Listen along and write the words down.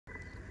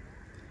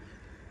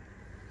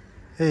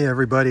Hey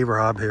everybody,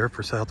 Rob here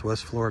for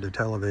Southwest Florida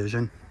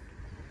Television.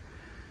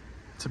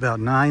 It's about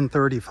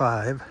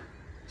 9:35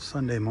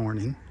 Sunday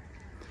morning.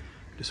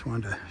 Just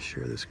wanted to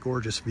share this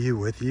gorgeous view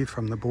with you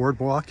from the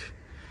boardwalk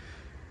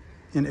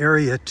in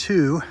Area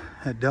 2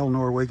 at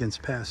Delnor-Wiggins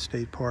Pass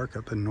State Park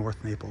up in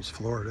North Naples,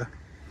 Florida.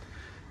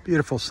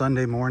 Beautiful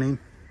Sunday morning.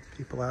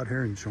 People out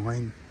here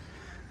enjoying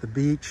the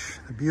beach,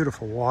 the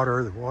beautiful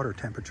water. The water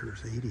temperature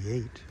is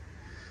 88,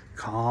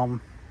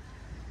 calm.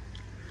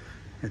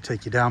 I'm gonna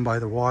take you down by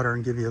the water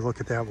and give you a look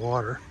at that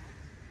water.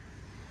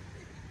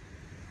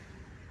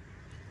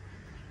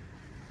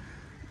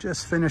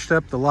 Just finished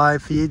up the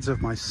live feeds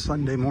of my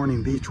Sunday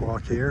morning beach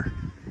walk here.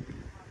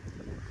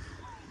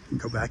 You can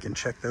go back and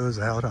check those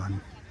out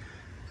on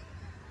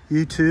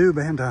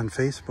YouTube and on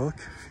Facebook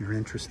if you're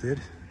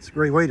interested. It's a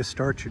great way to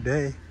start your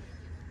day.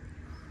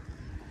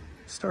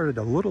 Started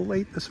a little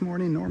late this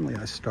morning. Normally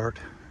I start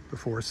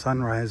before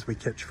sunrise. We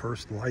catch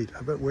first light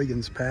up at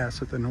Wiggins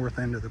Pass at the north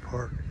end of the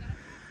park.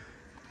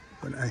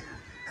 But I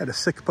had a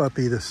sick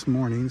puppy this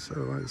morning, so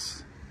I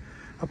was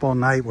up all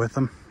night with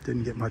him.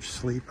 Didn't get much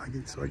sleep,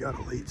 so I got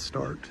a late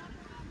start.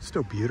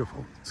 Still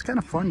beautiful. It's kind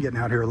of fun getting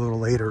out here a little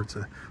later. It's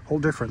a whole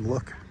different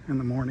look in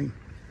the morning.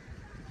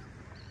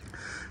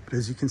 But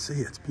as you can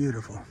see, it's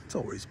beautiful. It's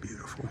always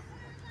beautiful.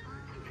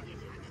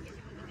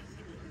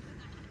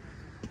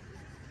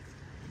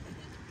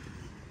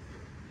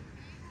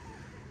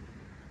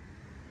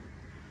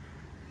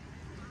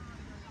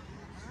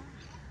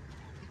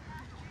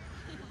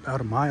 About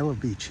a mile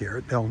of beach here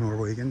at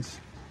Delnor-Wiggins.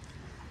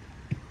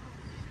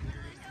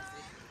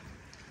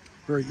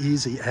 Very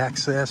easy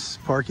access.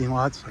 Parking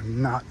lots are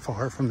not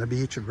far from the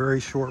beach, a very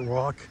short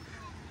walk.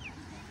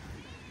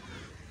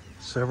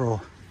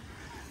 Several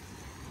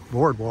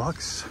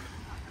boardwalks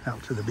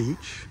out to the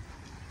beach.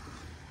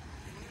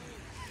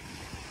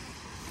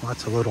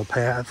 Lots of little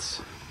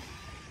paths.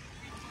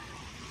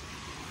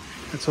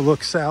 Let's a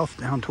look south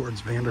down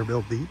towards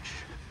Vanderbilt Beach.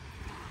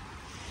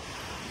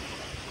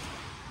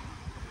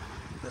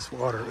 This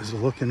water is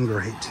looking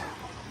great.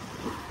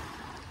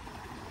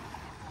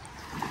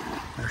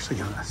 I'm actually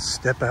gonna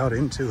step out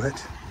into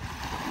it.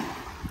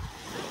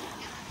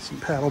 Some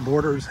paddle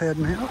boarders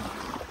heading out.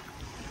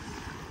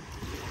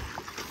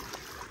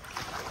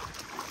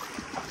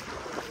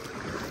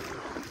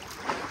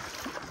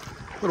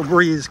 Little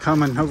breeze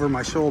coming over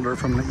my shoulder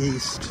from the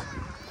east.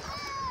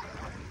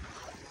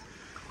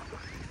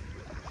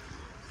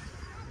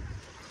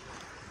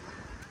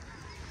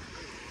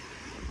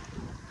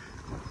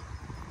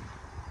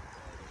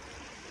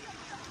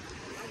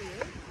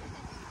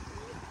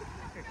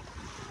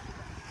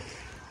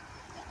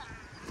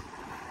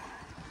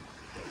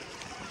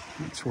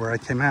 That's where I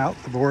came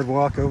out, the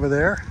boardwalk over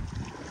there.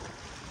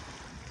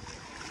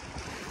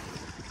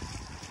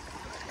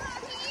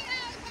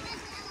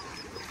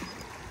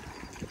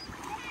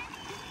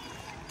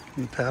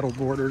 And paddle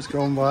boarders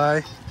going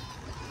by.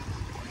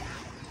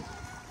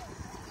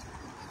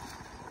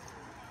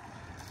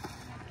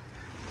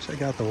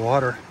 Check out the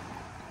water.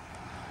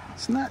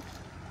 It's not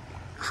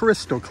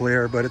crystal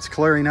clear, but it's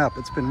clearing up.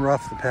 It's been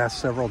rough the past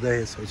several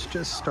days, so it's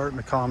just starting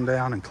to calm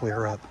down and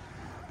clear up.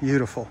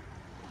 Beautiful.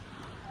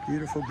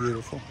 Beautiful,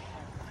 beautiful.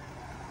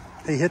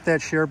 Hey, hit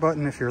that share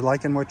button if you're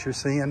liking what you're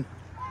seeing.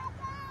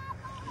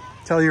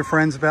 Tell your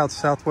friends about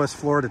Southwest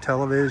Florida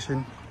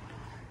Television.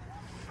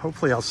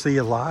 Hopefully I'll see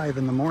you live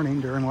in the morning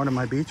during one of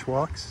my beach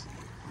walks.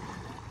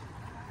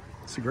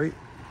 It's a great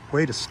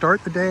way to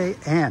start the day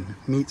and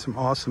meet some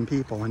awesome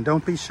people. And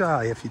don't be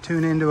shy. If you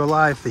tune into a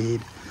live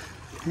feed,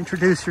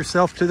 introduce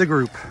yourself to the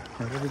group.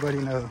 Let everybody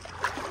know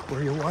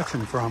where you're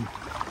watching from.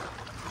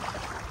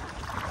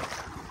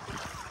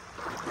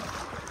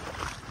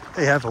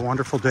 Hey, have a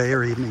wonderful day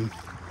or evening,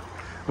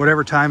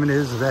 whatever time it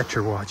is that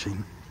you're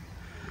watching.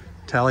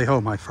 Tally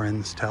ho, my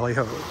friends, tally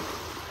ho.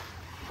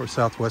 For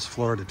Southwest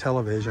Florida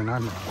Television,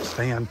 I'm Robb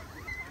Stan.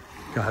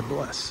 God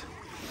bless.